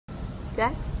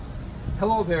Okay.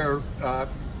 Hello there,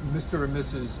 Mr. and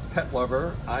Mrs. Pet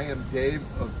Lover. I am Dave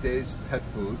of Dave's Pet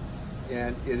Food,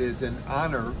 and it is an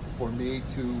honor for me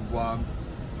to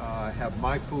have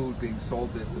my food being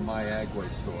sold at the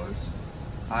myAGWAY stores.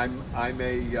 I'm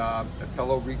a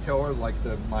fellow retailer like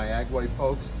the myAGWAY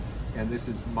folks, and this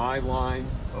is my line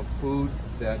of food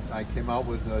that I came out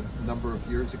with a number of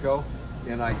years ago,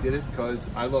 and I did it because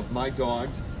I love my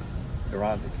dogs. They're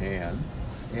on the can,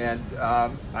 and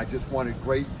I just wanted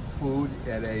great food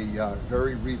at a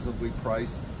very reasonably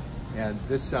priced. And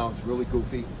this sounds really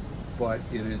goofy, but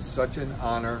it is such an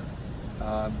honor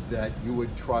that you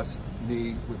would trust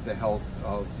me with the health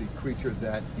of the creature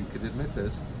that, you could admit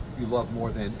this, you love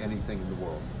more than anything in the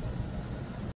world.